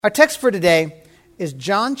Our text for today is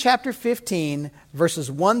John chapter 15, verses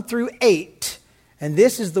 1 through 8. And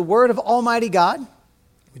this is the word of Almighty God,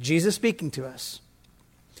 with Jesus speaking to us.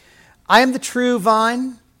 I am the true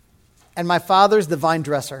vine, and my Father is the vine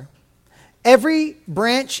dresser. Every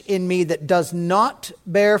branch in me that does not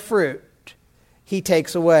bear fruit, he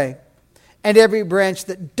takes away. And every branch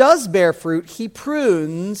that does bear fruit, he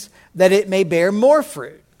prunes, that it may bear more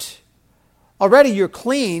fruit. Already you're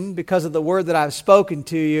clean because of the word that I've spoken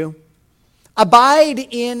to you. Abide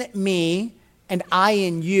in me, and I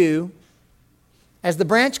in you. As the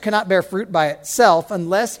branch cannot bear fruit by itself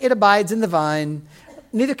unless it abides in the vine,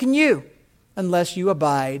 neither can you unless you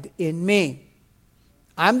abide in me.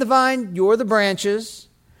 I'm the vine, you're the branches.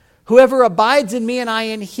 Whoever abides in me and I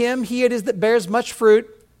in him, he it is that bears much fruit.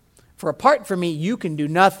 For apart from me, you can do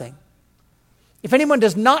nothing. If anyone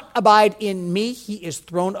does not abide in me, he is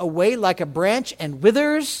thrown away like a branch and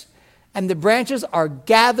withers, and the branches are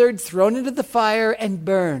gathered, thrown into the fire, and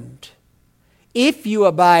burned. If you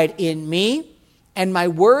abide in me, and my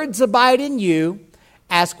words abide in you,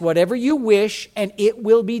 ask whatever you wish, and it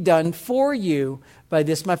will be done for you. By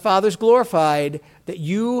this my Father is glorified, that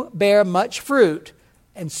you bear much fruit,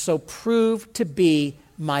 and so prove to be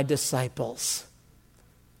my disciples.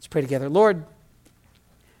 Let's pray together. Lord,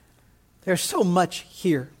 there's so much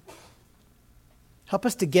here. Help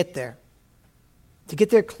us to get there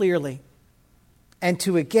clearly, and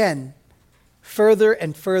to again further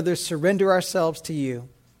and further surrender ourselves to you,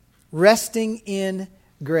 resting in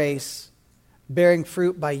grace, bearing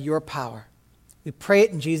fruit by your power. We pray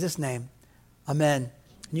it in Jesus' name. Amen.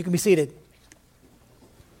 And you can be seated.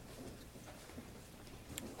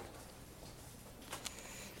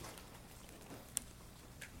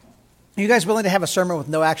 Are you guys willing to have a sermon with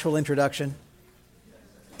no actual introduction?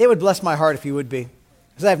 It would bless my heart if you would be,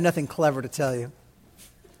 because I have nothing clever to tell you.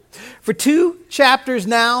 For 2 chapters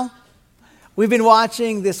now, we've been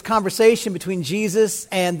watching this conversation between Jesus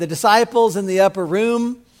and the disciples in the upper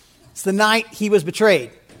room. It's the night he was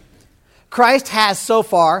betrayed. Christ has so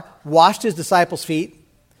far washed his disciples' feet,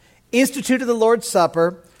 instituted the Lord's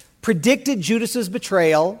Supper, predicted Judas's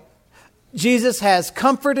betrayal. Jesus has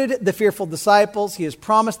comforted the fearful disciples. He has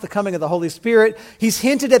promised the coming of the Holy Spirit. He's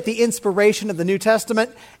hinted at the inspiration of the New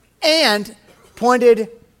Testament and pointed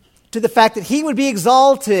to the fact that he would be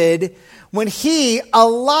exalted when he,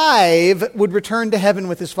 alive, would return to heaven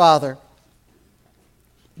with his Father.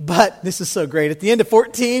 But this is so great. At the end of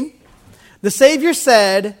 14, the Savior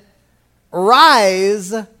said,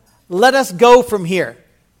 "Rise, let us go from here."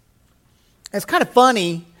 It's kind of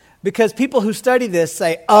funny because people who study this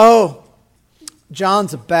say, "Oh,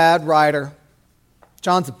 John's a bad writer.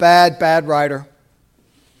 John's a bad writer.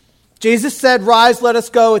 Jesus said, 'Rise, let us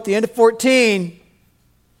go' at the end of 14,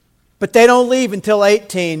 but they don't leave until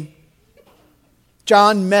 18.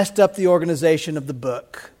 John messed up the organization of the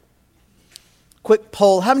book." Quick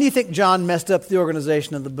poll. How many of you think John messed up the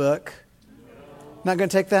organization of the book? Not going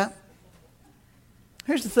to take that?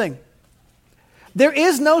 Here's the thing. There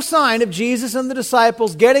is no sign of Jesus and the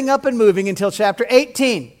disciples getting up and moving until chapter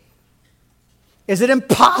 18. Is it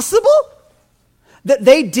impossible that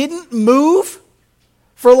they didn't move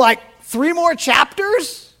for like 3 more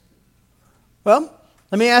chapters? Well,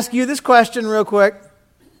 let me ask you this question real quick.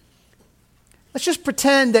 Let's just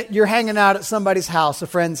pretend that you're hanging out at somebody's house, a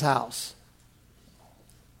friend's house.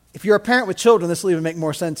 If you're a parent with children, this will even make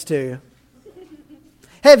more sense to you.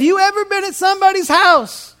 Have you ever been at somebody's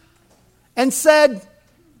house and said,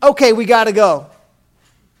 "Okay, we got to go,"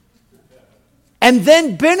 and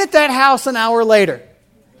then been at that house an hour later?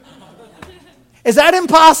 Is that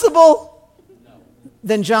impossible? No.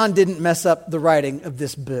 Then John didn't mess up the writing of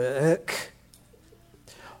this book.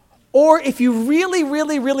 Or if you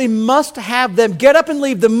really must have them get up and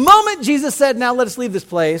leave the moment Jesus said, "Now let us leave this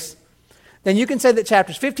place," then you can say that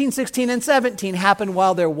chapters 15, 16, and 17 happened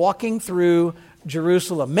while they're walking through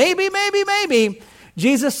Jerusalem. Maybe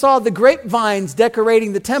Jesus saw the grapevines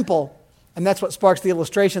decorating the temple, and that's what sparks the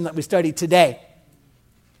illustration that we studied today.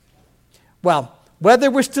 Well, whether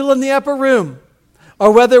we're still in the upper room or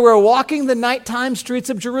whether we're walking the nighttime streets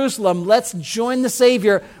of Jerusalem, let's join the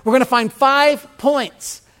Savior. We're going to find 5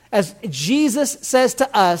 points as Jesus says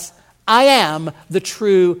to us, "I am the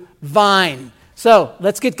true vine." So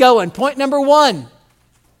let's get going. Point number 1,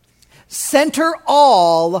 center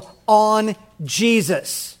all on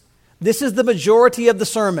Jesus. This is the majority of the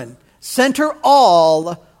sermon. Center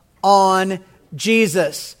all on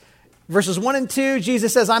Jesus. Verses 1 and 2,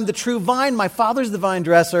 Jesus says, "I'm the true vine, my Father's the vine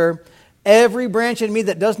dresser. Every branch in me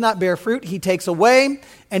that does not bear fruit, he takes away.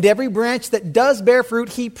 And every branch that does bear fruit,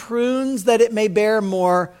 he prunes that it may bear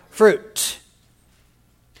more fruit."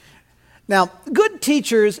 Now, good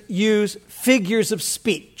teachers use figures of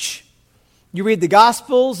speech. You read the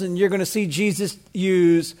Gospels and you're going to see Jesus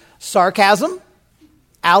use sarcasm,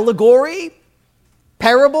 allegory,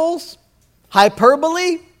 parables,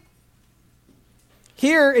 hyperbole.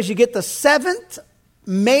 Here, as you get the seventh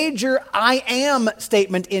major I am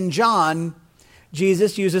statement in John,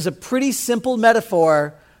 Jesus uses a pretty simple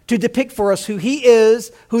metaphor to depict for us who he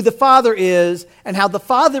is, who the Father is, and how the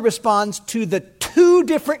Father responds to the two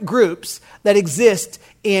different groups that exist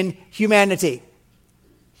in humanity.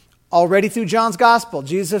 Already through John's Gospel,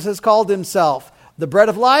 Jesus has called himself the bread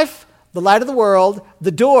of life, the light of the world,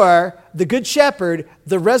 the door, the good shepherd,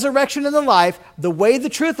 the resurrection and the life, the way, the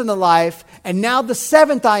truth, and the life. And now the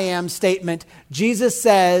seventh I am statement, Jesus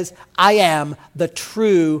says, I am the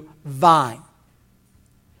true vine.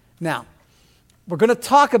 Now, we're going to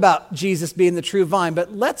talk about Jesus being the true vine,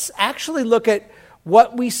 but let's actually look at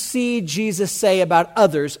what we see Jesus say about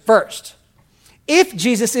others first. If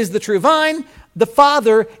Jesus is the true vine, the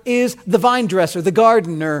Father is the vine dresser, the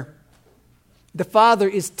gardener. The Father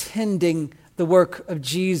is tending the work of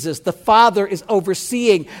Jesus. The Father is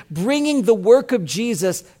overseeing, bringing the work of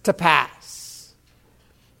Jesus to pass.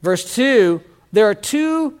 Verse 2, there are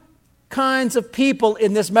two kinds of people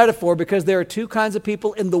in this metaphor because there are two kinds of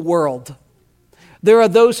people in the world. There are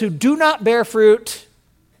those who do not bear fruit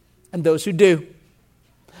and those who do.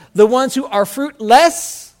 The ones who are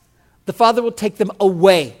fruitless, the Father will take them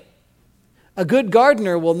away. A good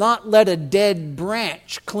gardener will not let a dead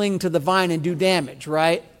branch cling to the vine and do damage,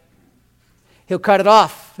 right? He'll cut it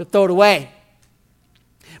off. He'll throw it away.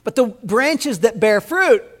 But the branches that bear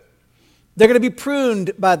fruit, they're going to be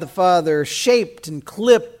pruned by the Father, shaped and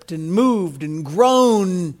clipped and moved and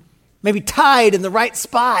grown, maybe tied in the right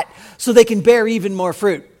spot so they can bear even more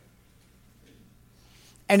fruit.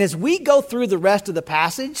 And as we go through the rest of the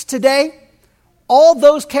passage today, all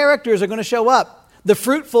those characters are going to show up. The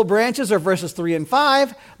fruitful branches are verses 3 and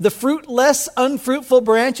 5. The fruitless, unfruitful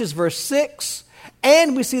branches, verse 6.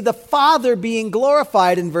 And we see the Father being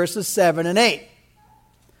glorified in verses 7 and 8.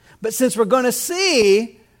 But since we're going to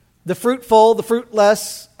see the fruitful, the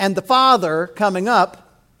fruitless, and the Father coming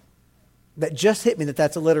up, that just hit me that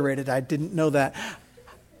that's alliterated. I didn't know that.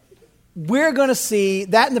 We're going to see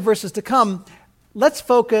that in the verses to come. Let's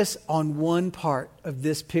focus on one part of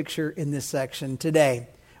this picture in this section today.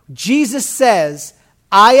 Jesus says,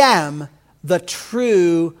 I am the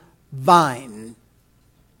true vine.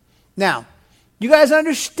 Now, you guys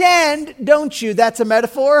understand, don't you, that's a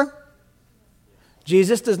metaphor?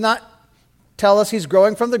 Jesus does not tell us he's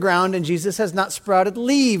growing from the ground, and Jesus has not sprouted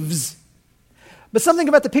leaves. But something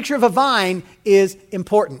about the picture of a vine is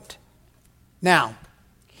important. Now,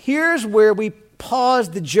 here's where we pause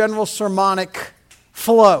the general sermonic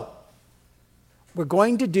flow. We're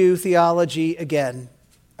going to do theology again.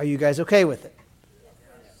 Are you guys okay with it?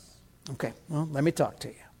 Okay, well, let me talk to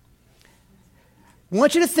you. I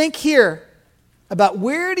want you to think here about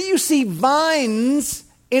where do you see vines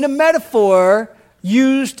in a metaphor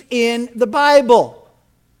used in the Bible?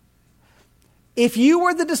 If you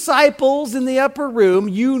were the disciples in the upper room,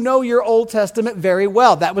 you know your Old Testament very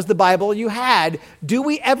well. That was the Bible you had. Do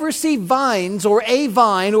we ever see vines or a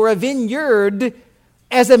vine or a vineyard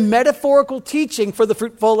as a metaphorical teaching for the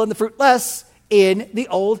fruitful and the fruitless in the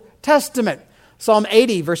Old Testament? Psalm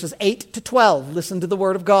 80, verses 8 to 12. Listen to the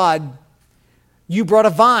word of God. You brought a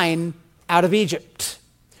vine out of Egypt.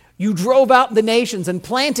 You drove out the nations and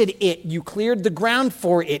planted it. You cleared the ground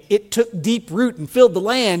for it. It took deep root and filled the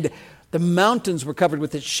land. The mountains were covered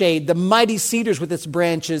with its shade, the mighty cedars with its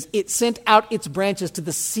branches. It sent out its branches to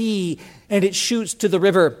the sea and its shoots to the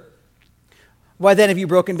river. Why then have you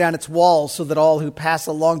broken down its walls so that all who pass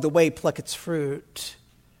along the way pluck its fruit?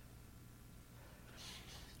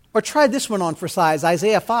 Or try this one on for size,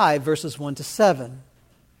 Isaiah 5, verses 1 to 7.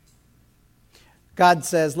 God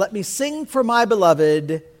says, let me sing for my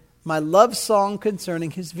beloved my love song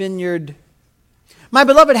concerning his vineyard. My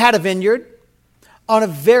beloved had a vineyard on a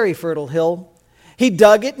very fertile hill. He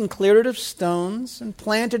dug it and cleared it of stones and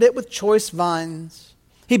planted it with choice vines.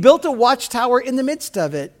 He built a watchtower in the midst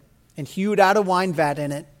of it and hewed out a wine vat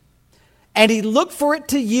in it. And he looked for it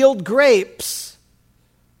to yield grapes,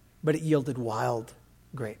 but it yielded wild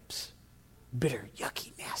grapes. Bitter,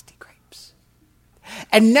 yucky, nasty grapes.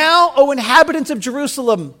 And now, O inhabitants of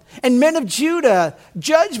Jerusalem and men of Judah,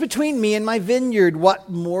 judge between me and my vineyard. What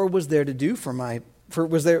more was there to do for my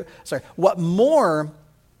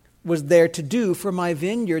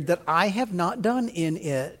vineyard that I have not done in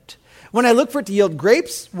it? When I looked for it to yield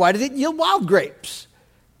grapes, why did it yield wild grapes?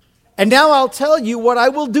 And now I'll tell you what I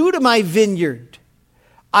will do to my vineyard.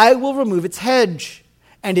 I will remove its hedge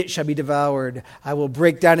and it shall be devoured. I will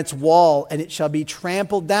break down its wall, and it shall be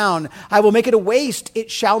trampled down. I will make it a waste.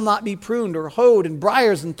 It shall not be pruned or hoed, and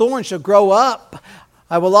briars and thorns shall grow up.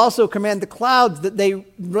 I will also command the clouds that they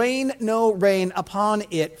rain no rain upon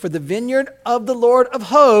it. For the vineyard of the Lord of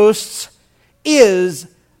hosts is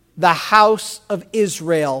the house of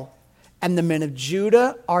Israel, and the men of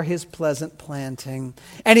Judah are his pleasant planting.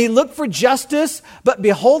 And he looked for justice, but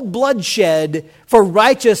behold bloodshed, for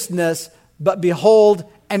righteousness, but behold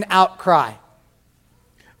an outcry.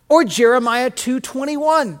 Or Jeremiah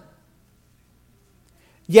 2:21.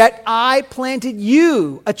 Yet I planted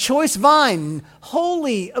you, a choice vine,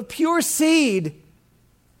 holy, of pure seed.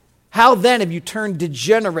 How then have you turned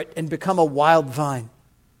degenerate and become a wild vine?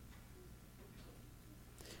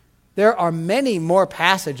 There are many more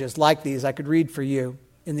passages like these I could read for you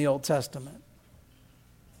in the Old Testament.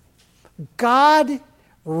 God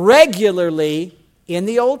regularly in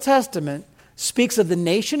the Old Testament speaks of the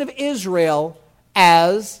nation of Israel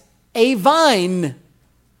as a vine.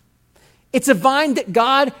 It's a vine that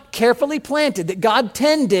God carefully planted, that God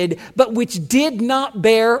tended, but which did not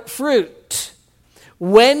bear fruit.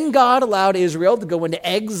 When God allowed Israel to go into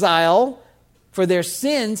exile for their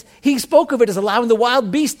sins, he spoke of it as allowing the wild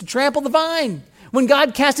beast to trample the vine. When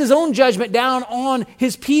God cast his own judgment down on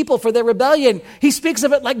his people for their rebellion, he speaks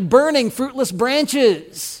of it like burning fruitless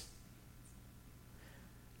branches.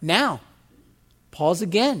 Now, pause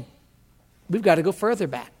again. We've got to go further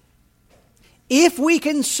back. If we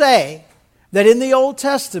can say that in the Old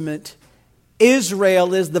Testament,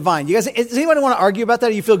 Israel is the vine. You guys, does anyone want to argue about that,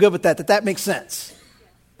 or you feel good with that? That makes sense?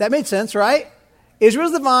 That made sense, right?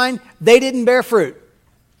 Israel's the vine. They didn't bear fruit.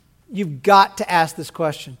 You've got to ask this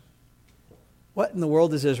question. What in the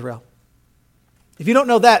world is Israel? If you don't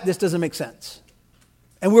know that, this doesn't make sense.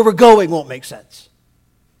 And where we're going won't make sense.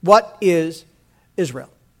 What is Israel?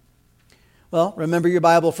 Well, remember your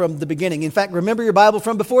Bible from the beginning. In fact, remember your Bible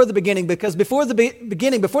from before the beginning, because before the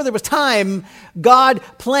beginning, before there was time, God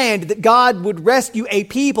planned that God would rescue a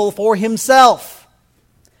people for himself.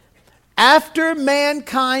 After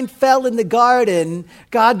mankind fell in the garden,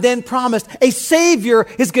 God then promised a Savior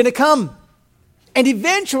is going to come. And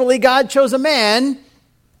eventually God chose a man,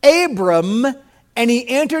 Abram, and he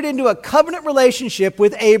entered into a covenant relationship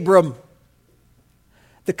with Abram.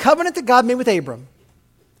 The covenant that God made with Abram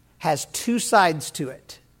has two sides to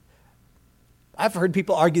it. I've heard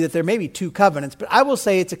people argue that there may be two covenants, but I will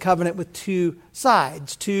say it's a covenant with two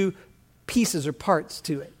sides, two pieces or parts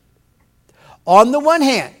to it. On the one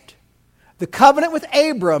hand, the covenant with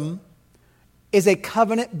Abram is a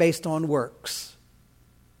covenant based on works.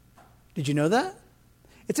 Did you know that?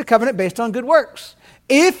 It's a covenant based on good works.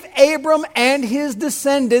 If Abram and his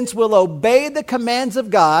descendants will obey the commands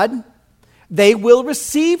of God, they will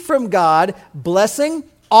receive from God blessing,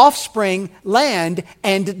 offspring, land,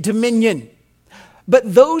 and dominion.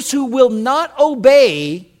 But those who will not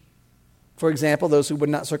obey, for example, those who would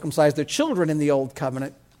not circumcise their children in the old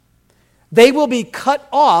covenant, they will be cut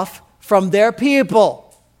off from their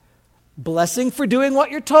people. Blessing for doing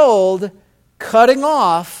what you're told, cutting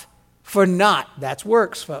off for not. That's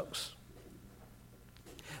works, folks.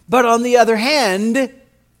 But on the other hand,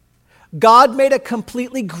 God made a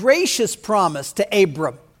completely gracious promise to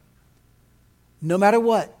Abram. No matter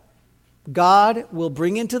what, God will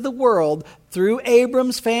bring into the world, through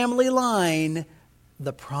Abram's family line,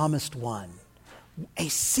 the promised one, a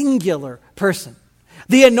singular person,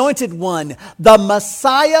 the anointed one, the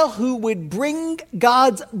Messiah who would bring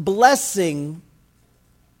God's blessing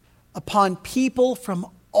upon people from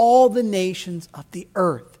all the nations of the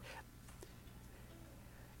earth.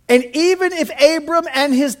 And even if Abram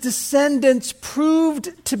and his descendants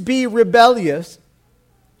proved to be rebellious,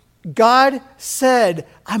 God said,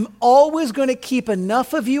 I'm always going to keep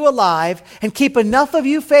enough of you alive and keep enough of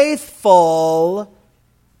you faithful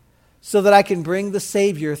so that I can bring the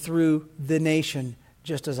Savior through the nation,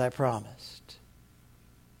 just as I promised.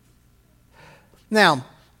 Now,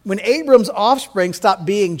 when Abram's offspring stopped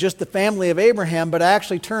being just the family of Abraham, but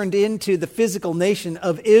actually turned into the physical nation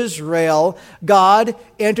of Israel, God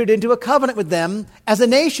entered into a covenant with them as a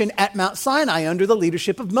nation at Mount Sinai under the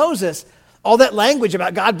leadership of Moses. All that language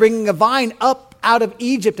about God bringing a vine up out of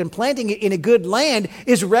Egypt and planting it in a good land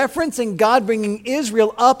is referencing God bringing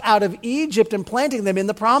Israel up out of Egypt and planting them in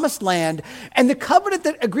the promised land. And the covenant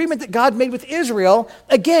agreement that God made with Israel,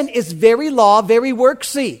 again, is very law, very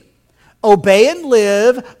worksy. Obey and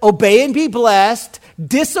live, obey and be blessed,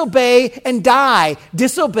 disobey and die,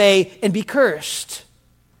 disobey and be cursed.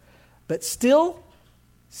 But still,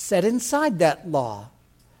 set inside that law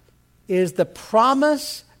is the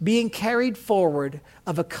promise being carried forward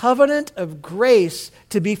of a covenant of grace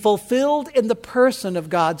to be fulfilled in the person of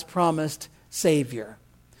God's promised Savior.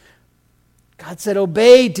 God said,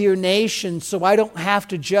 obey, dear nation, so I don't have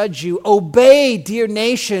to judge you. Obey, dear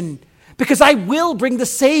nation, because I will bring the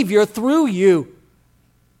Savior through you.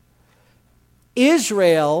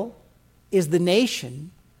 Israel is the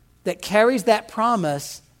nation that carries that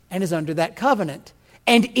promise and is under that covenant.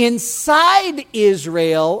 And inside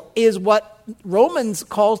Israel is what Romans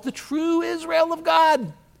calls the true Israel of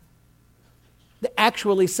God, the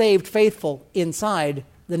actually saved faithful inside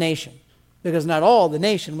the nation. Because not all the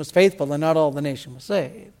nation was faithful and not all the nation was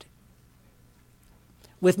saved.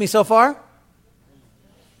 With me so far?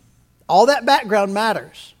 All that background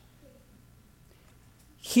matters.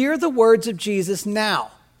 Hear the words of Jesus now.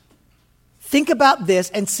 Think about this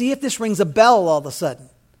and see if this rings a bell all of a sudden.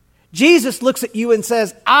 Jesus looks at you and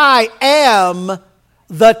says, I am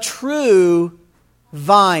the true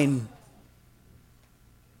vine.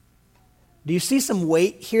 Do you see some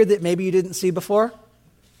weight here that maybe you didn't see before?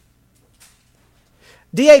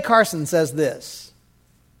 D.A. Carson says this: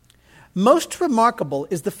 most remarkable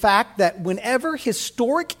is the fact that whenever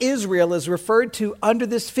historic Israel is referred to under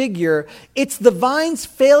this figure, it's the vine's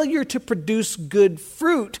failure to produce good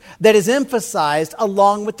fruit that is emphasized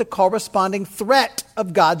along with the corresponding threat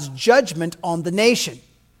of God's judgment on the nation.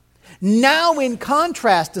 Now, in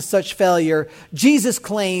contrast to such failure, Jesus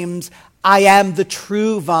claims, I am the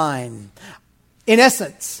true vine. In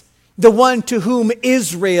essence, the one to whom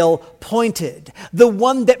Israel pointed, the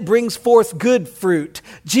one that brings forth good fruit.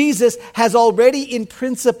 Jesus has already in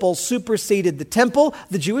principle superseded the temple,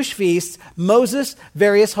 the Jewish feasts, Moses,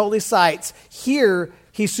 various holy sites. Here,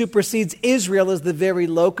 he supersedes Israel as the very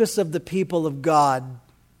locus of the people of God.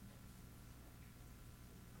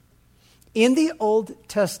 In the Old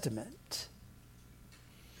Testament,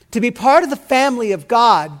 to be part of the family of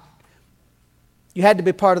God, you had to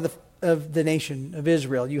be part of the nation of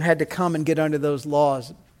Israel. You had to come and get under those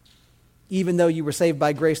laws. Even though you were saved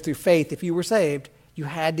by grace through faith, if you were saved, you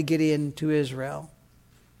had to get into Israel.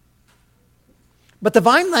 But the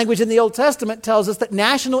vine language in the Old Testament tells us that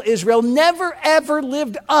national Israel never ever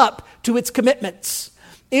lived up to its commitments.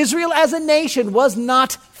 Israel as a nation was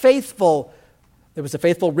not faithful. There was a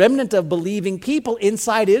faithful remnant of believing people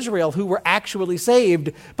inside Israel who were actually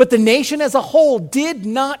saved, but the nation as a whole did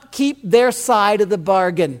not keep their side of the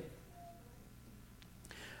bargain.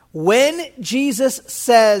 When Jesus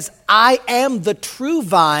says, I am the true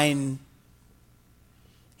vine,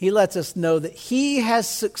 he lets us know that he has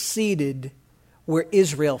succeeded where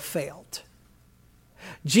Israel failed.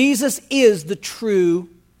 Jesus is the true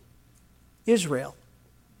Israel.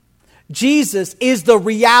 Jesus is the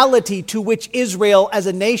reality to which Israel as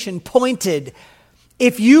a nation pointed.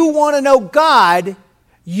 If you want to know God,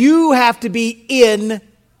 you have to be in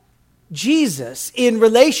Jesus, in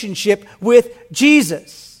relationship with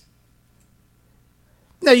Jesus.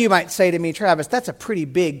 Now you might say to me, Travis, that's a pretty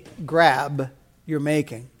big grab you're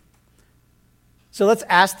making. So let's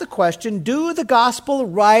ask the question, do the gospel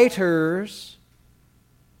writers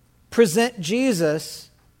present Jesus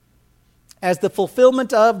as the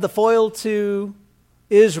fulfillment of the foil to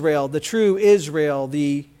Israel, the true Israel,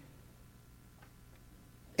 the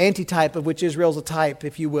antitype of which Israel's a type,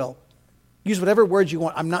 if you will? Use whatever words you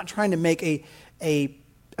want. I'm not trying to make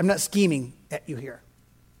I'm not scheming at you here.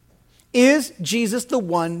 Is Jesus the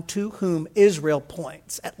one to whom Israel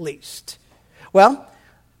points, at least? Well,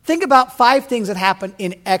 think about 5 things that happen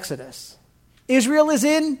in Exodus. Israel is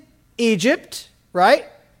in Egypt, right?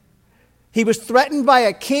 He was threatened by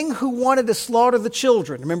a king who wanted to slaughter the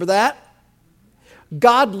children. Remember that?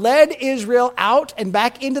 God led Israel out and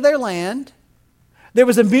back into their land. There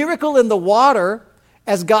was a miracle in the water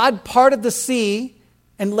as God parted the sea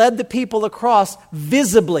and led the people across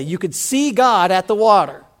visibly. You could see God at the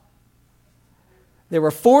water. There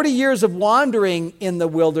were 40 years of wandering in the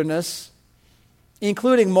wilderness,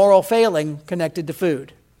 including moral failing connected to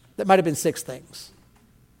food. That might have been 6 things.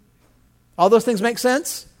 All those things make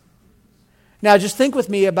sense? Now just think with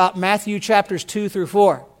me about Matthew chapters 2 through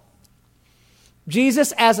 4.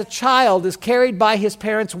 Jesus as a child is carried by his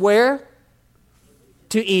parents where?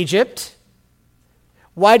 To Egypt.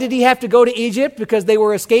 Why did he have to go to Egypt? Because they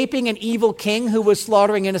were escaping an evil king who was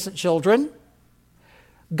slaughtering innocent children.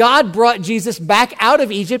 God brought Jesus back out of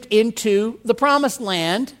Egypt into the promised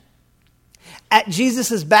land. At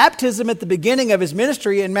Jesus' baptism at the beginning of his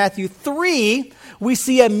ministry in Matthew 3, we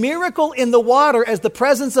see a miracle in the water as the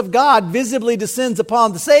presence of God visibly descends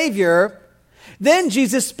upon the Savior. Then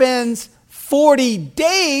Jesus spends 40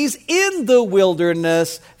 days in the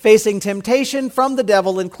wilderness facing temptation from the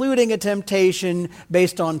devil, including a temptation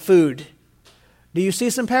based on food. Do you see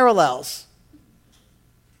some parallels?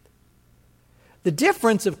 The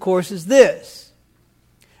difference, of course, is this.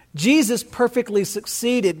 Jesus perfectly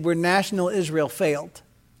succeeded where national Israel failed.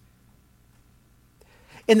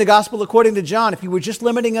 In the Gospel according to John, if you were just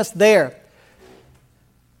limiting us there,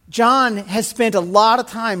 John has spent a lot of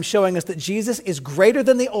time showing us that Jesus is greater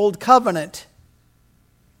than the old covenant.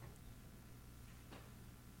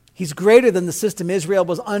 He's greater than the system Israel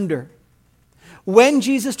was under. When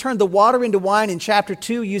Jesus turned the water into wine in chapter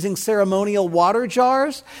 2 using ceremonial water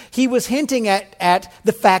jars, he was hinting at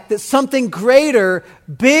the fact that something greater,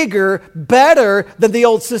 bigger, better than the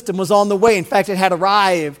old system was on the way. In fact, it had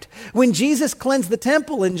arrived. When Jesus cleansed the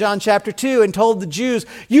temple in John chapter 2 and told the Jews,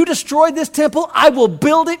 "You destroyed this temple, I will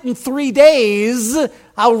build it in 3 days.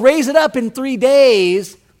 I'll raise it up in 3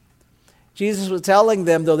 days." Jesus was telling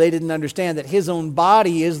them, though they didn't understand, that his own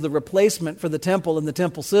body is the replacement for the temple and the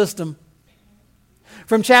temple system.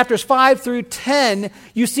 From chapters 5 through 10,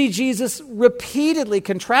 you see Jesus repeatedly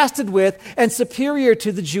contrasted with and superior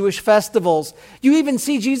to the Jewish festivals. You even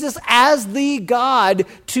see Jesus as the God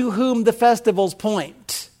to whom the festivals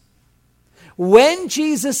point. When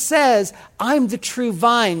Jesus says, "I'm the true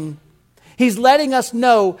vine," he's letting us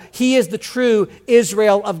know he is the true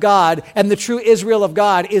Israel of God, and the true Israel of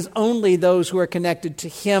God is only those who are connected to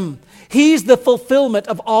him. He's the fulfillment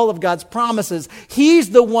of all of God's promises. He's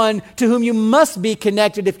the one to whom you must be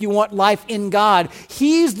connected if you want life in God.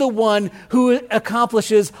 He's the one who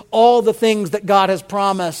accomplishes all the things that God has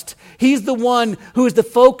promised. He's the one who is the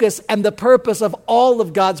focus and the purpose of all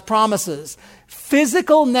of God's promises.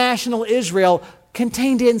 Physical national Israel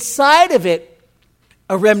contained inside of it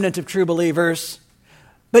a remnant of true believers.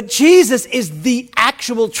 But Jesus is the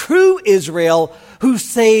actual true Israel who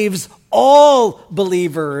saves all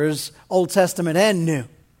believers, Old Testament and New.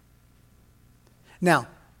 Now,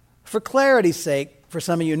 for clarity's sake, for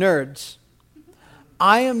some of you nerds,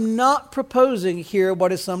 I am not proposing here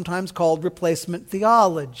what is sometimes called replacement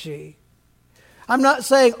theology. I'm not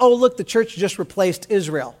saying, oh, look, the church just replaced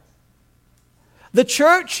Israel. The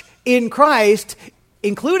church in Christ,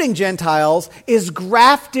 including Gentiles, is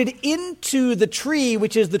grafted into the tree,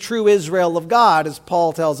 which is the true Israel of God, as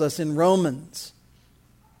Paul tells us in Romans.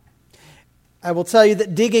 I will tell you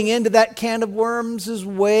that digging into that can of worms is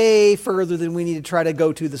way further than we need to try to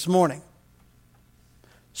go to this morning.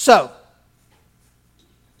 So,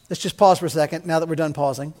 let's just pause for a second now that we're done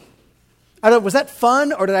pausing. I don't know, was that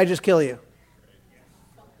fun or did I just kill you?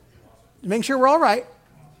 Make sure we're all right.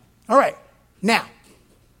 All right. Now,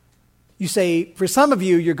 you say, for some of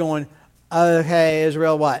you, you're going, okay,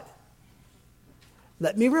 Israel, what?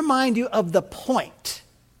 Let me remind you of the point.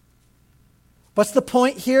 What's the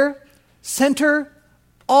point here? Center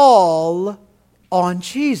all on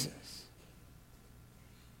Jesus.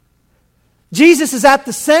 Jesus is at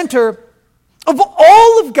the center of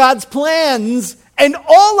all of God's plans and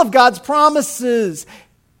all of God's promises.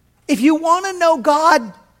 If you want to know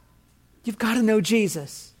God, you've got to know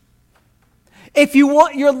Jesus. If you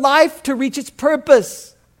want your life to reach its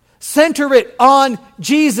purpose, center it on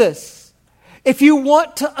Jesus. If you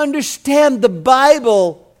want to understand the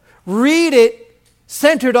Bible, read it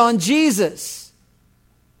centered on Jesus.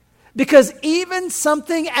 Because even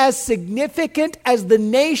something as significant as the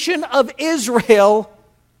nation of Israel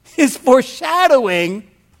is foreshadowing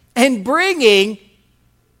and bringing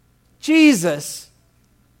Jesus.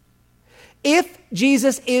 If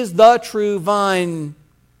Jesus is the true vine,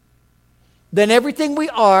 then everything we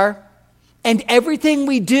are and everything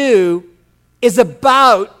we do is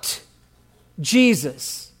about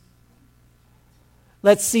Jesus.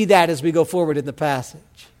 Let's see that as we go forward in the passage.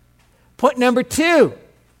 Point number 2.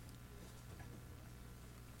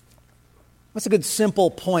 What's a good simple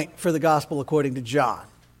point for the gospel according to John?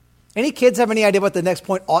 Any kids have any idea what the next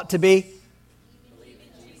point ought to be? Believe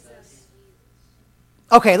in Jesus.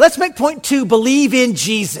 Okay, let's make point 2, believe in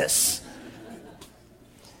Jesus.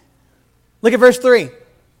 Look at verse 3.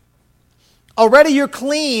 Already you're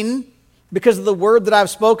clean because of the word that I've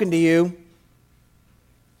spoken to you.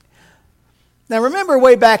 Now remember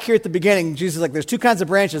way back here at the beginning, Jesus is like, there's 2 kinds of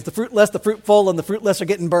branches, the fruitless, the fruitful, and the fruitless are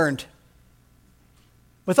getting burned.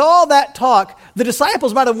 With all that talk, the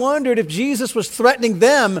disciples might have wondered if Jesus was threatening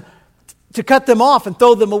them to cut them off and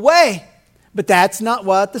throw them away. But that's not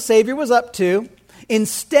what the Savior was up to.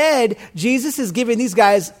 Instead, Jesus is giving these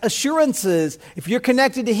guys assurances. If you're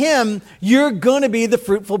connected to him, you're going to be the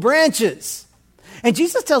fruitful branches. And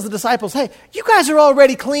Jesus tells the disciples, hey, you guys are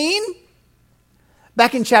already clean.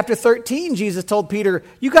 Back in chapter 13, Jesus told Peter,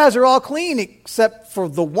 you guys are all clean except for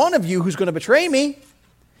the one of you who's going to betray me.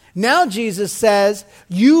 Now Jesus says,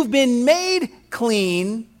 you've been made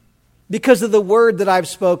clean because of the word that I've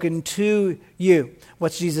spoken to you.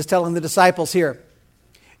 What's Jesus telling the disciples here?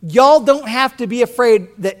 Y'all don't have to be afraid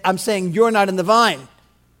that I'm saying you're not in the vine.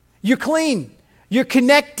 You're clean. You're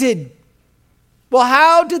connected. Well,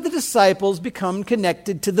 how did the disciples become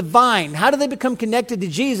connected to the vine? How did they become connected to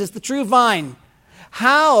Jesus, the true vine?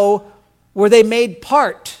 How were they made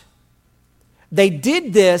part? They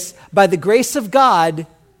did this by the grace of God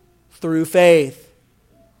through faith.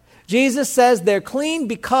 Jesus says they're clean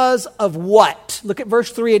because of what? Look at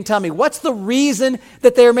verse 3 and tell me, what's the reason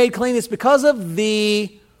that they're made clean? It's because of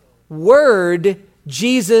the word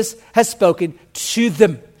Jesus has spoken to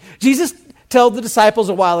them. Jesus told the disciples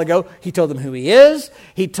a while ago, he told them who he is,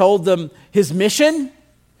 he told them his mission,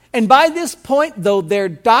 and by this point, though their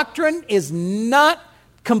doctrine is not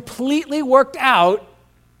completely worked out,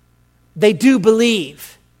 they do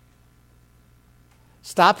believe.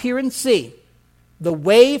 Stop here and see. The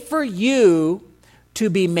way for you to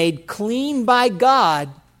be made clean by God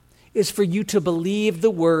is for you to believe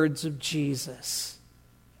the words of Jesus.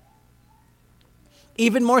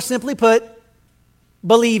 Even more simply put,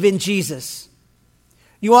 believe in Jesus.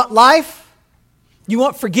 You want life? You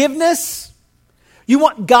want forgiveness? You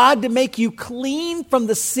want God to make you clean from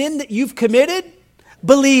the sin that you've committed?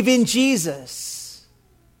 Believe in Jesus.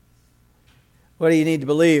 What do you need to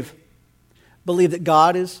believe? Believe that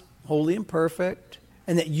God is holy and perfect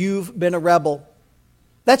and that you've been a rebel.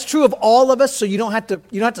 That's true of all of us, so you don't have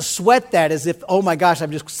to sweat that as if, oh my gosh,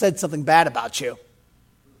 I've just said something bad about you.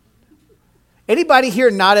 Anybody here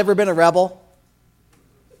not ever been a rebel?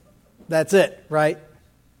 That's it, right?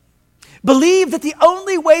 Believe that the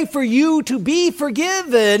only way for you to be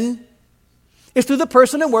forgiven is through the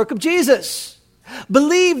person and work of Jesus.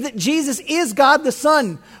 Believe that Jesus is God the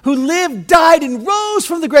Son, who lived, died, and rose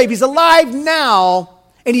from the grave. He's alive now,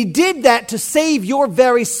 and he did that to save your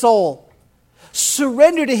very soul.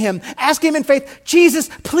 Surrender to him. Ask him in faith, Jesus,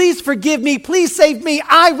 please forgive me. Please save me.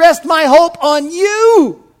 I rest my hope on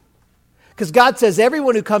you. Because God says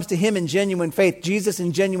everyone who comes to him in genuine faith, Jesus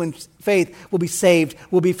in genuine faith, will be saved,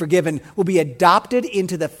 will be forgiven, will be adopted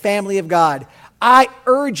into the family of God. I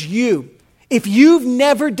urge you, if you've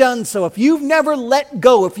never done so, if you've never let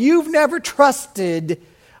go, if you've never trusted,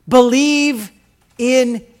 believe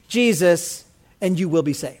in Jesus and you will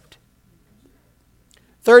be saved.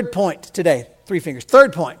 Third point today, 3 fingers.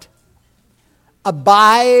 Third point,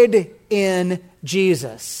 abide in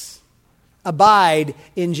Jesus. Abide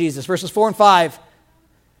in Jesus. Verses 4 and 5,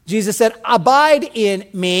 Jesus said, abide in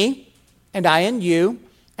me and I in you.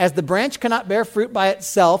 As the branch cannot bear fruit by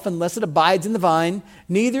itself unless it abides in the vine,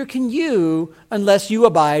 neither can you unless you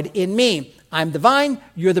abide in me. I'm the vine,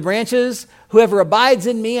 you're the branches. Whoever abides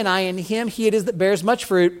in me and I in him, he it is that bears much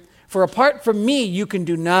fruit. For apart from me, you can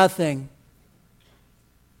do nothing.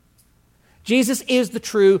 Jesus is the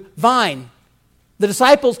true vine. The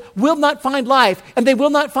disciples will not find life and they will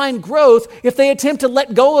not find growth if they attempt to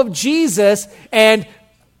let go of Jesus and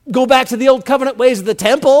go back to the old covenant ways of the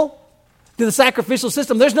temple, to the sacrificial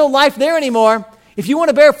system. There's no life there anymore. If you want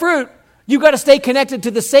to bear fruit, you've got to stay connected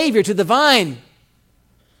to the Savior, to the vine.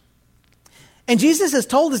 And Jesus has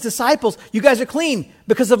told his disciples, you guys are clean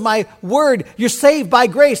because of my word. You're saved by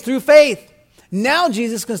grace through faith. Now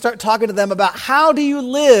Jesus can start talking to them about how do you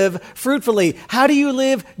live fruitfully? How do you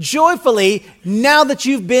live joyfully now that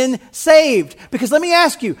you've been saved? Because let me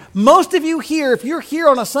ask you, most of you here, if you're here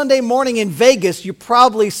on a Sunday morning in Vegas, you're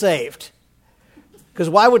probably saved. Because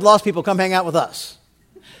why would lost people come hang out with us?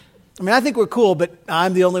 I mean, I think we're cool, but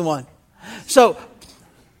I'm the only one. So,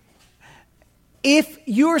 if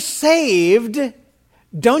you're saved,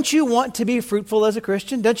 don't you want to be fruitful as a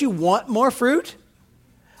Christian? Don't you want more fruit?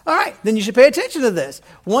 All right, then you should pay attention to this.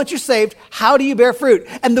 Once you're saved, how do you bear fruit?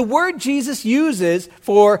 And the word Jesus uses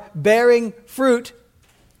for bearing fruit,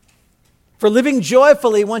 for living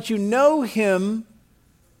joyfully once you know him,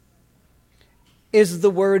 is the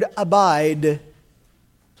word abide.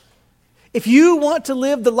 If you want to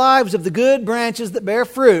live the lives of the good branches that bear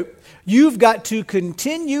fruit, you've got to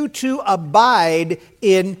continue to abide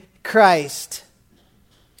in Christ.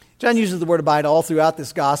 John uses the word abide all throughout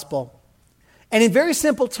this gospel. And in very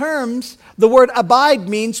simple terms, the word abide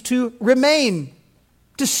means to remain,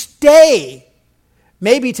 to stay,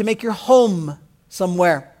 maybe to make your home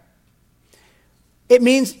somewhere. It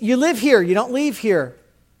means you live here, you don't leave here.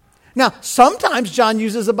 Now, sometimes John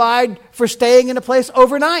uses abide for staying in a place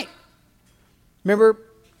overnight. Remember,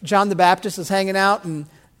 John the Baptist is hanging out and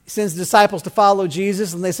he sends the disciples to follow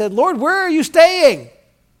Jesus, and they said, Lord, where are you staying?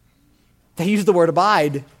 They use the word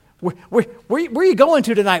abide. Where are you going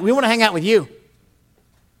to tonight? We want to hang out with you.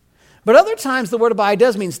 But other times the word abide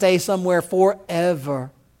does mean stay somewhere forever.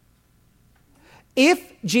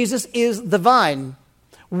 If Jesus is the vine,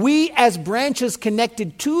 we as branches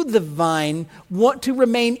connected to the vine want to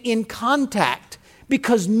remain in contact,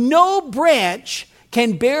 because no branch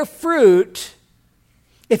can bear fruit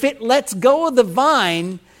if it lets go of the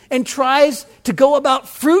vine and tries to go about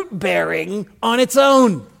fruit bearing on its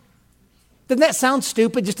own. Doesn't that sound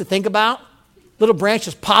stupid just to think about? Little branch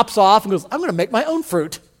just pops off and goes, I'm going to make my own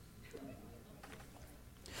fruit.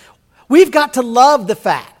 We've got to love the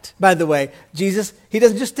fact, by the way, Jesus, he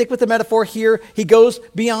doesn't just stick with the metaphor here. He goes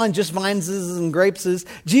beyond just vines and grapes.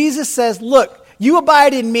 Jesus says, look, you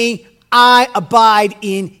abide in me, I abide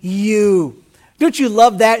in you. Don't you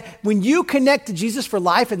love that? When you connect to Jesus for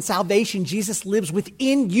life and salvation, Jesus lives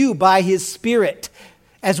within you by his Spirit.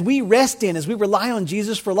 As we rest in, as we rely on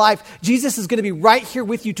Jesus for life, Jesus is going to be right here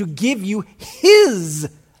with you to give you his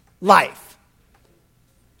life.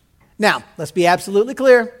 Now, let's be absolutely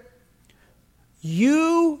clear.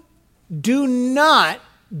 You do not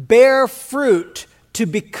bear fruit to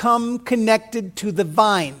become connected to the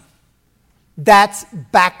vine. That's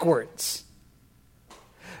backwards.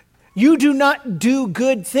 You do not do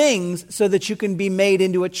good things so that you can be made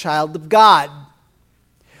into a child of God.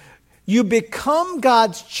 You become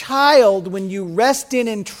God's child when you rest in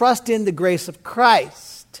and trust in the grace of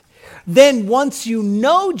Christ. Then once you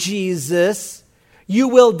know Jesus, you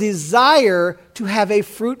will desire to have a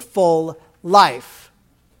fruitful life.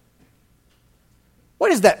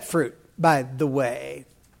 What is that fruit, by the way?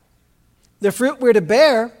 The fruit we're to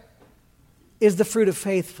bear is the fruit of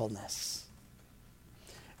faithfulness.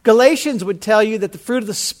 Galatians would tell you that the fruit of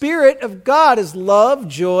the Spirit of God is love,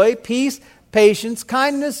 joy, peace, patience,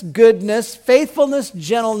 kindness, goodness, faithfulness,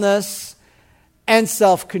 gentleness, and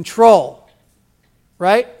self-control.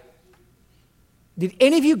 Right? Did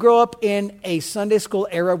any of you grow up in a Sunday school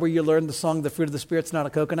era where you learned the song, "The Fruit of the Spirit's Not a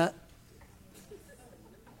Coconut"?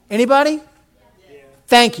 Anybody? Yeah.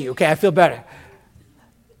 Thank you. Okay, I feel better.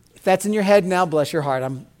 If that's in your head now, bless your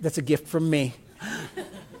heart. That's a gift from me.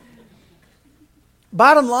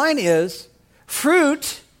 Bottom line is,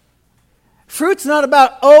 fruit's not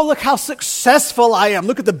about, oh, look how successful I am.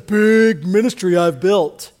 Look at the big ministry I've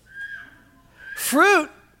built. Fruit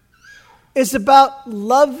is about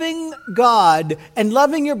loving God and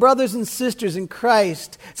loving your brothers and sisters in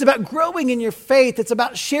Christ. It's about growing in your faith. It's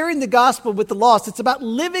about sharing the gospel with the lost. It's about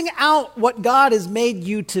living out what God has made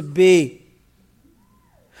you to be.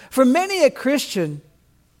 For many a Christian,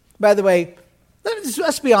 by the way,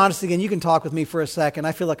 let's be honest again. You can talk with me for a second.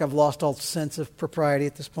 I feel like I've lost all sense of propriety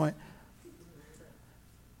at this point.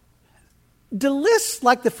 Do lists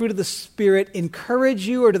like the fruit of the Spirit encourage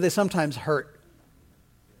you, or do they sometimes hurt?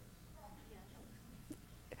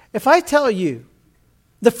 If I tell you,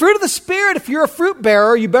 the fruit of the Spirit, if you're a fruit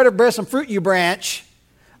bearer, you better bear some fruit, you branch.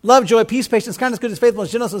 Love, joy, peace, patience, kindness, goodness,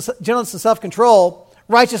 faithfulness, gentleness, and self-control,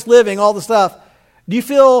 righteous living, all the stuff. Do you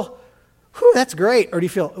feel, whew, that's great? Or do you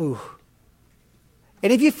feel, ooh?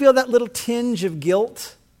 And if you feel that little tinge of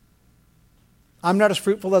guilt, I'm not as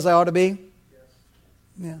fruitful as I ought to be?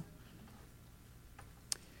 Yeah.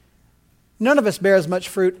 None of us bear as much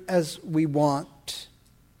fruit as we want.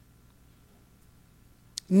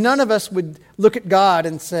 None of us would look at God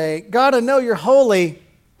and say, God, I know you're holy,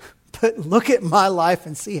 but look at my life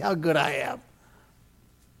and see how good I am.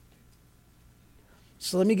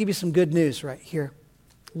 So let me give you some good news right here.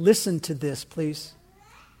 Listen to this, please.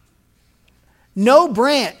 No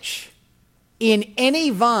branch in any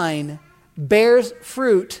vine bears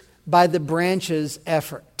fruit by the branch's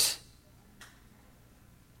effort.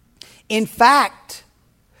 In fact,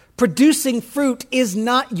 producing fruit is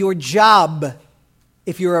not your job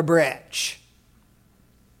if you're a branch.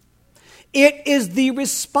 It is the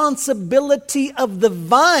responsibility of the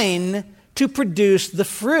vine to produce the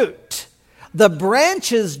fruit. The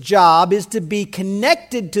branch's job is to be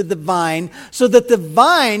connected to the vine so that the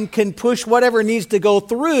vine can push whatever needs to go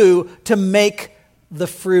through to make the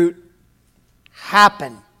fruit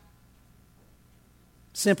happen.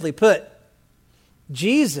 Simply put,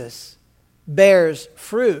 Jesus bears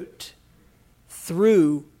fruit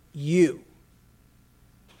through you.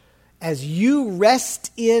 As you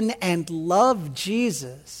rest in and love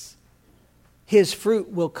Jesus, his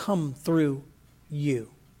fruit will come through you.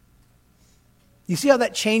 You see how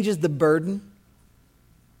that changes the burden?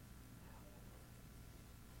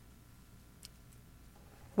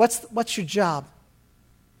 What's your job?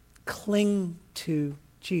 Cling to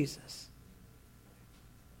Jesus.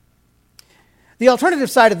 The alternative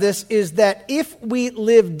side of this is that if we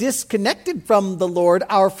live disconnected from the Lord,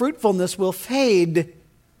 our fruitfulness will fade.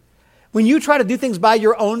 When you try to do things by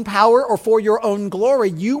your own power or for your own glory,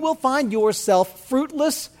 you will find yourself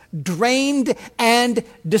fruitless, drained, and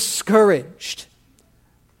discouraged.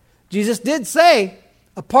 Jesus did say,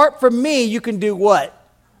 apart from me, you can do what?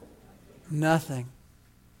 Nothing.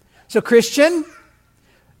 So Christian,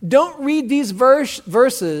 don't read these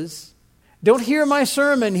verses, don't hear my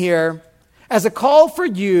sermon here as a call for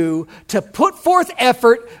you to put forth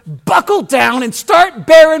effort, buckle down, and start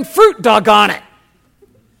bearing fruit, doggone it.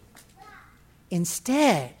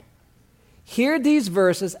 Instead, hear these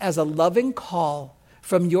verses as a loving call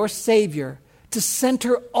from your Savior to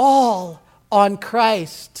center all on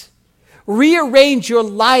Christ. Rearrange your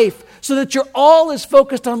life so that your all is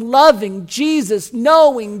focused on loving Jesus,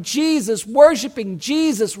 knowing Jesus, worshiping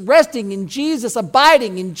Jesus, resting in Jesus,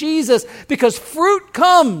 abiding in Jesus, because fruit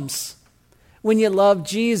comes when you love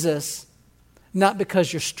Jesus, not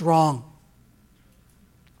because you're strong.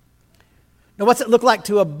 Now, what's it look like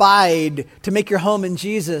to abide, to make your home in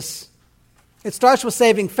Jesus? It starts with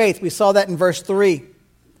saving faith. We saw that in verse 3.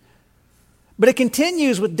 But it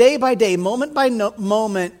continues with day by day, moment by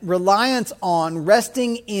moment, reliance on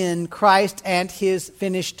resting in Christ and His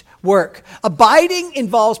finished work. Abiding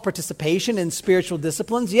involves participation in spiritual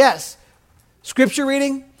disciplines, yes. Scripture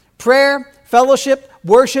reading, prayer, fellowship,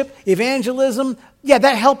 worship, evangelism, yeah,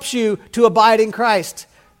 that helps you to abide in Christ.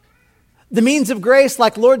 The means of grace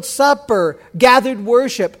like Lord's Supper, gathered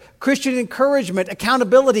worship, Christian encouragement,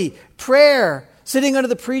 accountability, prayer, sitting under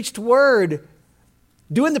the preached word,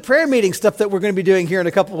 doing the prayer meeting stuff that we're going to be doing here in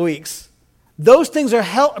a couple of weeks. Those things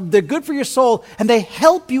they're good for your soul and they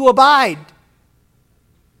help you abide.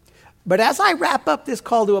 But as I wrap up this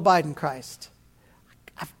call to abide in Christ,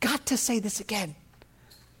 I've got to say this again.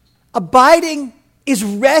 Abiding is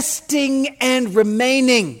resting and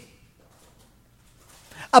remaining.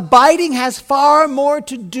 Abiding has far more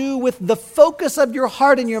to do with the focus of your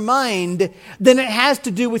heart and your mind than it has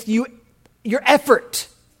to do with your effort.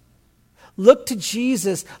 Look to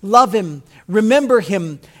Jesus, love Him, remember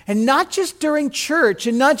Him, and not just during church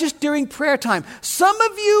and not just during prayer time. Some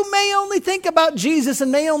of you may only think about Jesus and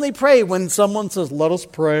may only pray when someone says, let us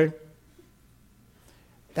pray.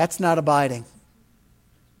 That's not abiding.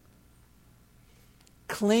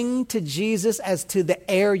 Cling to Jesus as to the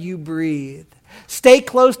air you breathe. Stay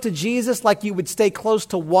close to Jesus like you would stay close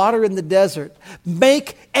to water in the desert.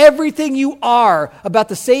 Make everything you are about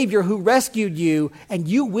the Savior who rescued you, and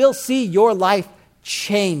you will see your life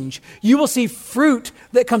change. You will see fruit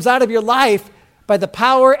that comes out of your life by the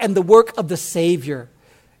power and the work of the Savior.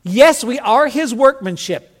 Yes, we are His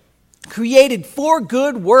workmanship, created for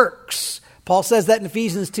good works. Paul says that in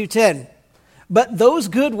Ephesians 2:10. But those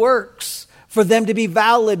good works, for them to be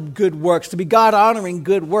valid good works, to be God-honoring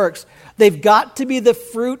good works, they've got to be the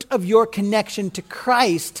fruit of your connection to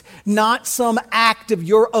Christ, not some act of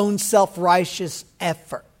your own self-righteous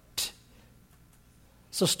effort.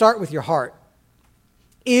 So start with your heart.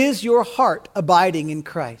 Is your heart abiding in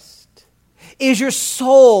Christ? Is your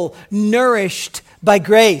soul nourished by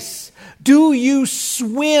grace? Do you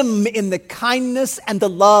swim in the kindness and the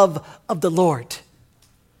love of the Lord?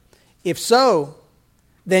 If so,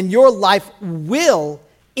 then your life will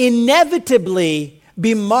inevitably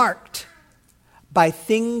be marked by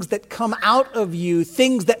things that come out of you,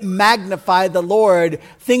 things that magnify the Lord,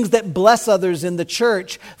 things that bless others in the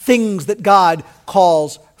church, things that God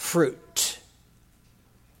calls fruit.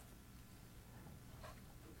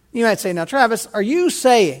 You might say, now Travis, are you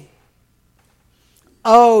saying,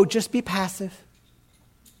 oh, just be passive.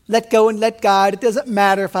 Let go and let God. It doesn't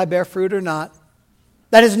matter if I bear fruit or not.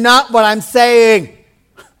 That is not what I'm saying.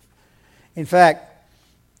 In fact,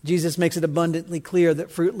 Jesus makes it abundantly clear that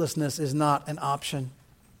fruitlessness is not an option.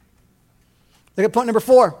 Look at point number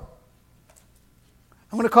 4.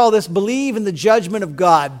 I'm going to call this believe in the judgment of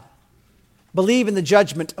God. Believe in the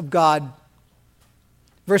judgment of God.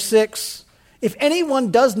 Verse 6. If anyone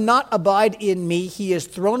does not abide in me, he is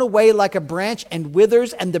thrown away like a branch and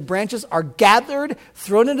withers, and the branches are gathered,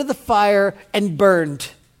 thrown into the fire, and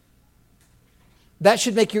burned. That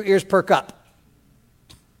should make your ears perk up.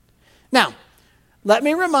 Now, let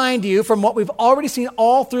me remind you from what we've already seen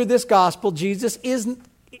all through this gospel,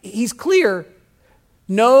 He's clear.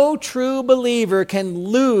 No true believer can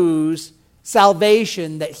lose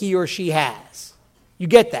salvation that he or she has. You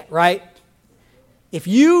get that, right? If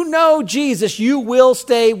you know Jesus, you will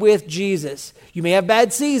stay with Jesus. You may have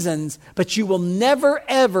bad seasons, but you will never,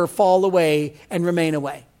 ever fall away and remain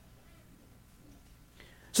away.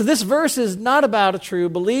 So this verse is not about a true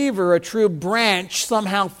believer, a true branch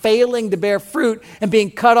somehow failing to bear fruit and being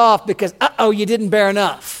cut off because, you didn't bear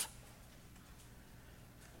enough.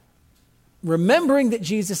 Remembering that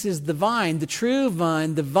Jesus is the vine, the true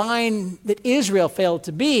vine, the vine that Israel failed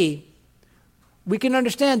to be, we can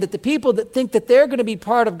understand that the people that think that they're going to be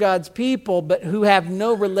part of God's people but who have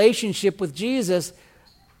no relationship with Jesus,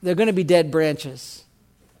 they're going to be dead branches.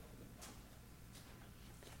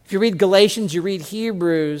 If you read Galatians, you read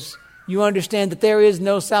Hebrews, you understand that there is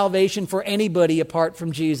no salvation for anybody apart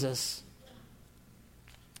from Jesus.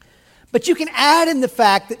 But you can add in the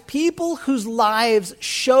fact that people whose lives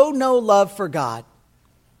show no love for God,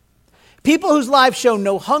 people whose lives show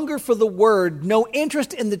no hunger for the word, no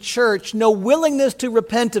interest in the church, no willingness to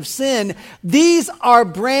repent of sin, these are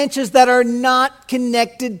branches that are not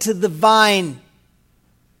connected to the vine.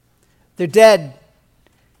 They're dead,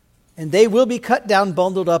 and they will be cut down,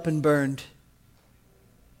 bundled up, and burned.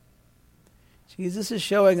 Jesus is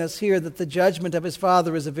showing us here that the judgment of his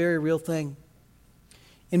Father is a very real thing.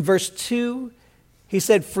 In verse 2, he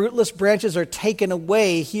said fruitless branches are taken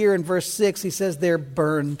away. Here in verse 6, he says they're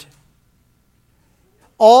burned.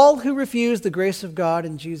 All who refuse the grace of God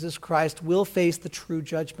in Jesus Christ will face the true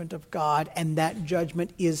judgment of God, and that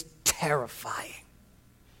judgment is terrifying.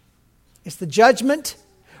 It's the judgment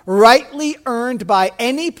rightly earned by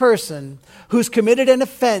any person who's committed an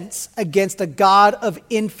offense against a God of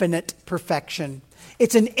infinite perfection.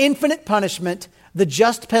 It's an infinite punishment, the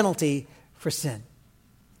just penalty for sin.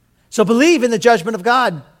 So believe in the judgment of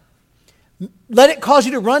God. Let it cause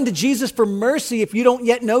you to run to Jesus for mercy if you don't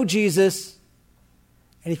yet know Jesus.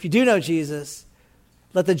 And if you do know Jesus,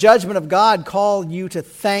 let the judgment of God call you to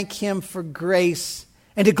thank him for grace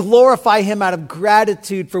and to glorify him out of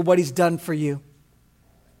gratitude for what he's done for you.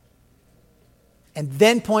 And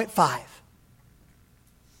then point 5.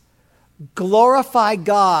 Glorify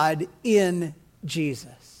God in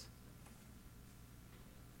Jesus.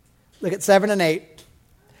 Look at 7 and 8.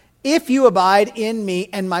 If you abide in me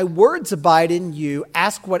and my words abide in you,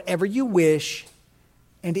 ask whatever you wish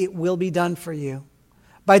and it will be done for you.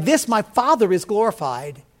 By this my Father is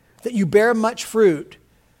glorified, that you bear much fruit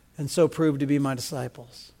and so prove to be my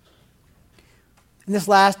disciples. And this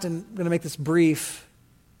last, and I'm going to make this brief,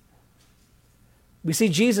 we see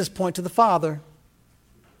Jesus point to the Father,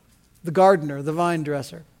 the gardener, the vine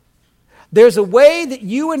dresser. There's a way that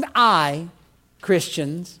you and I,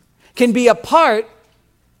 Christians, can be a part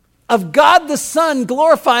of God the Son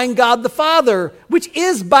glorifying God the Father, which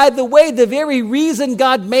is, by the way, the very reason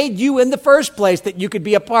God made you in the first place, that you could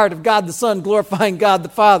be a part of God the Son glorifying God the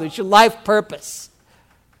Father. It's your life purpose.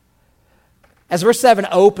 As verse 7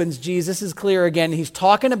 opens, Jesus is clear again. He's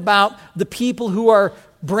talking about the people who are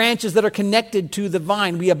branches that are connected to the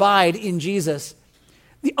vine. We abide in Jesus.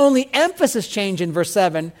 The only emphasis change in verse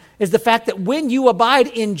 7 is the fact that when you abide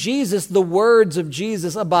in Jesus, the words of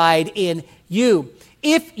Jesus abide in you.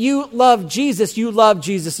 If you love Jesus, you love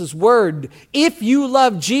Jesus' word. If you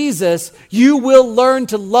love Jesus, you will learn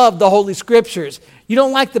to love the Holy Scriptures. You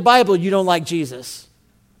don't like the Bible, you don't like Jesus.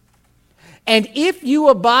 And if you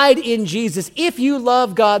abide in Jesus, if you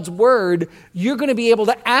love God's word, you're going to be able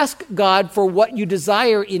to ask God for what you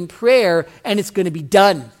desire in prayer, and it's going to be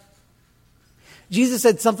done. Jesus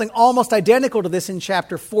said something almost identical to this in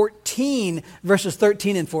chapter 14, verses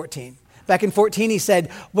 13 and 14. Back in 14, he said,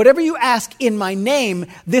 whatever you ask in my name,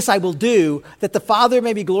 this I will do, that the Father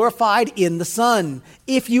may be glorified in the Son.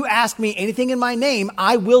 If you ask me anything in my name,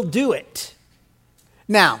 I will do it.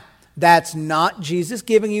 Now, that's not Jesus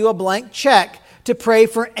giving you a blank check to pray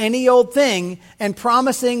for any old thing and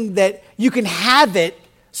promising that you can have it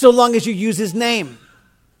so long as you use his name.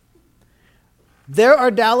 There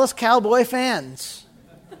are Dallas Cowboy fans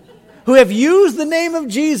who have used the name of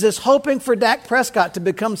Jesus hoping for Dak Prescott to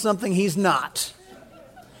become something he's not.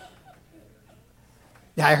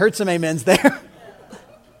 Yeah, I heard some amens there.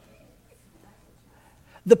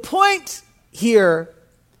 The point here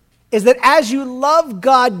is that as you love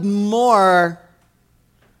God more,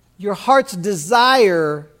 your heart's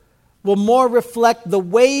desire will more reflect the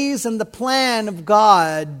ways and the plan of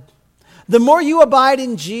God. The more you abide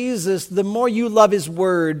in Jesus, the more you love his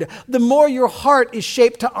word. The more your heart is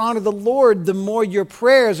shaped to honor the Lord, the more your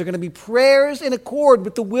prayers are going to be prayers in accord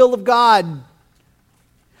with the will of God.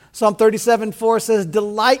 Psalm 37:4 says,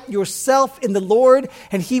 delight yourself in the Lord,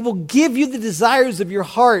 and he will give you the desires of your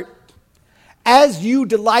heart. As you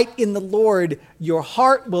delight in the Lord, your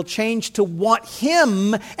heart will change to want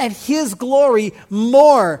him and his glory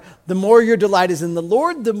more. The more your delight is in the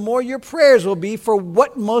Lord, the more your prayers will be for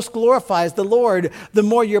what most glorifies the Lord. The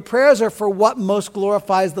more your prayers are for what most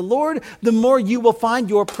glorifies the Lord, the more you will find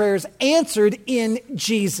your prayers answered in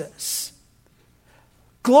Jesus.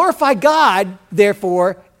 Glorify God,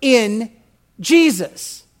 therefore, in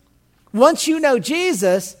Jesus. Once you know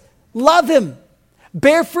Jesus, love him,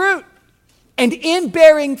 bear fruit, And in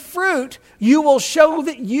bearing fruit, you will show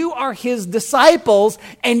that you are his disciples.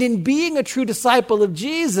 And in being a true disciple of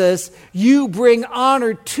Jesus, you bring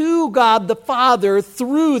honor to God the Father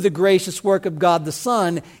through the gracious work of God the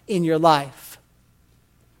Son in your life.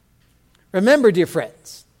 Remember, dear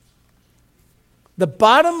friends, the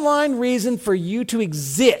bottom line reason for you to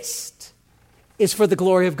exist is for the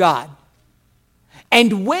glory of God.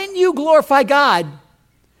 And when you glorify God,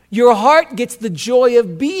 your heart gets the joy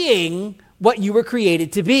of being what you were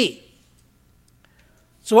created to be.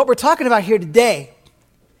 So what we're talking about here today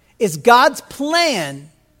is God's plan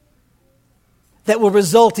that will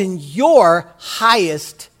result in your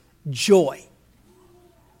highest joy.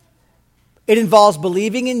 It involves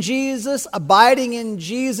believing in Jesus, abiding in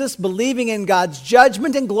Jesus, believing in God's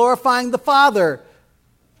judgment, and glorifying the Father.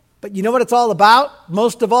 But you know what it's all about,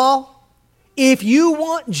 most of all? If you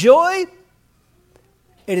want joy,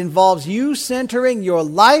 it involves you centering your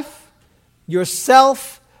life,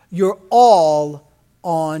 yourself, your all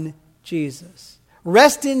on Jesus.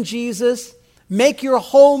 Rest in Jesus. Make your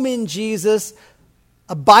home in Jesus.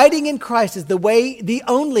 Abiding in Christ is the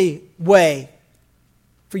only way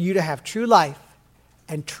for you to have true life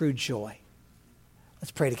and true joy.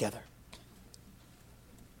 Let's pray together.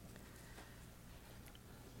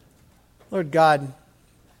 Lord God,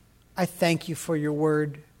 I thank you for your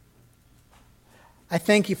word. I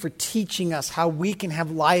thank you for teaching us how we can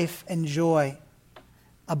have life and joy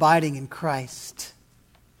abiding in Christ.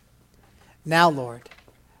 Now, Lord,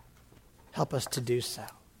 help us to do so.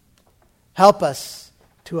 Help us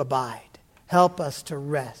to abide. Help us to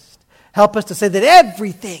rest. Help us to say that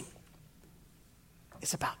everything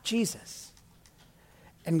is about Jesus.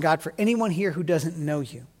 And God, for anyone here who doesn't know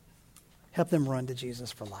you, help them run to Jesus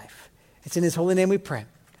for life. It's in his holy name we pray.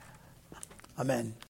 Amen.